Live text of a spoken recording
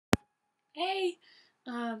Hey,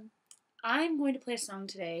 um, I'm going to play a song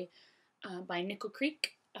today by Nickel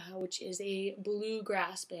Creek, which is a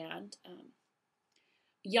bluegrass band,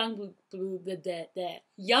 young bluegrass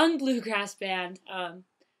band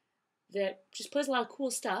that just plays a lot of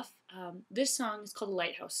cool stuff. This song is called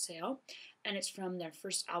Lighthouse Sale, and it's from their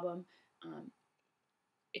first album. Um,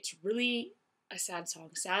 it's really a sad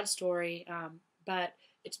song, sad story, but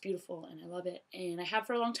it's beautiful and I love it, and I have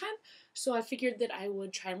for a long time. So I figured that I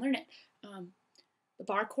would try and learn it. Um, the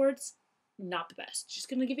bar chords, not the best. Just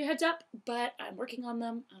gonna give you a heads up, but I'm working on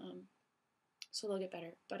them, so they'll get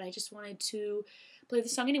better. But I just wanted to play the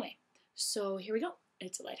song anyway. So here we go.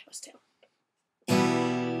 It's a Lighthouse Tale.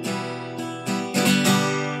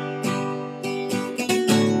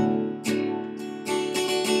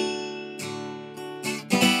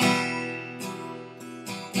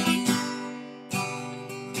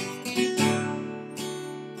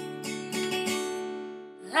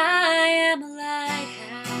 I am a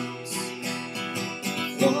lighthouse,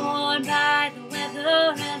 worn by the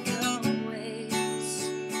weather and the waves.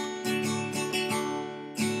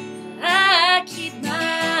 I keep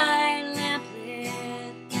my lamp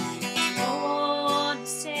lit to warn the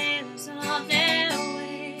sailors on their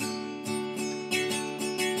way.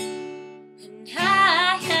 And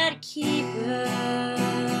I had a keeper,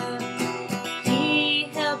 he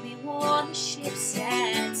helped me warn the ships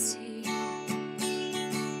at sea.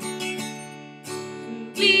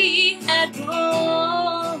 We had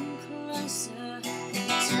grown closer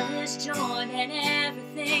till his joy meant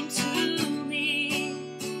everything to me.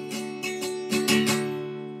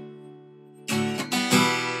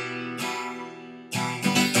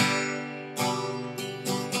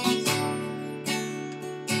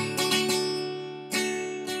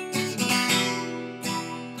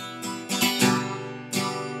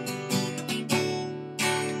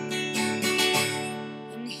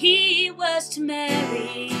 And he was to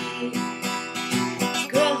marry a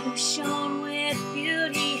girl who shone with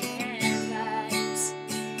beauty and light,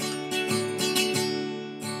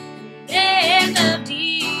 and they loved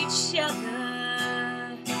each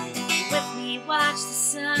other. With me watch the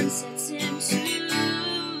sunsets into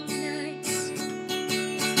nights,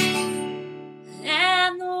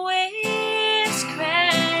 and the waves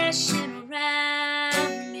crashing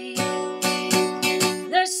around me.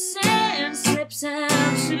 The sand slips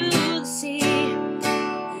out to the sea,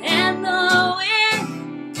 and the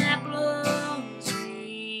wind that blows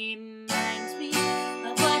reminds me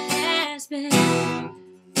of what has been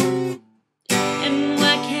and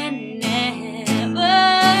what can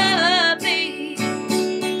never be.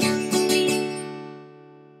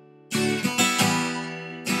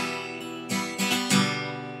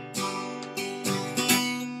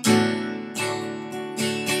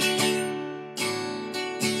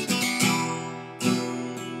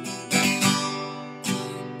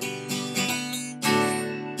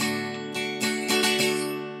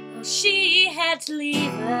 Well, she had to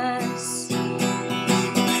leave us.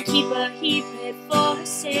 My keeper, he prayed for a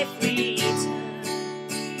safe return.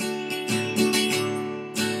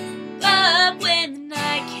 But when the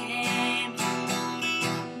night came,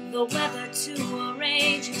 the weather to a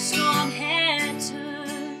raging storm had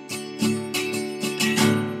turned,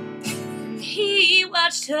 and he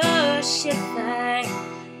watched her ship fight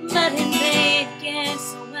mud and made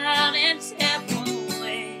against the wild and terrible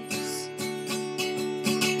waves.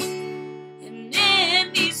 And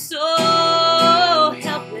in me so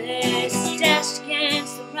helpless, dashed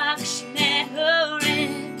against the rocks, she met her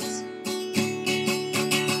end.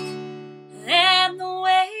 And the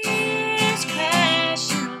waves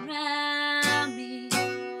crashing around me,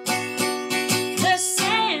 the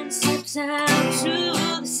sand slips out to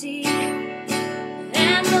the sea,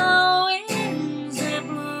 and the winds that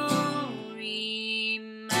blow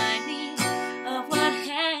remind me of what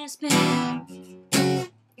has been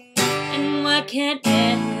and what can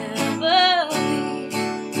ever be.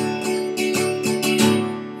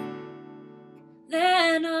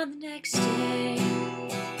 Then on the next day,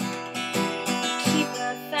 the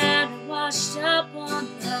keeper found her washed up on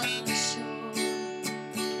the shore.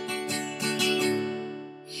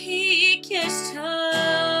 He kissed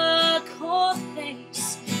her cold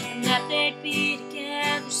face, and that they'd be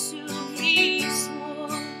together soon, he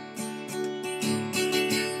swore.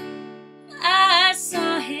 I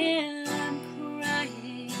saw him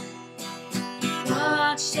crying,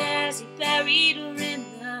 watched as he buried her in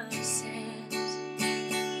the sand.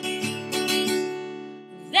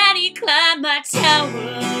 Then he climbed my tower,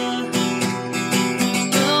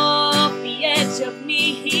 off the edge of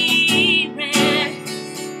me he ran,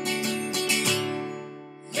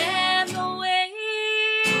 and the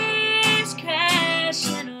waves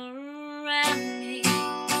crashing around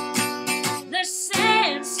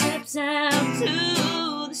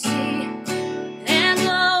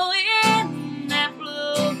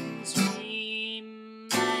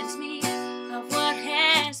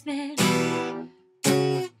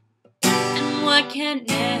I can't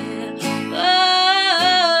never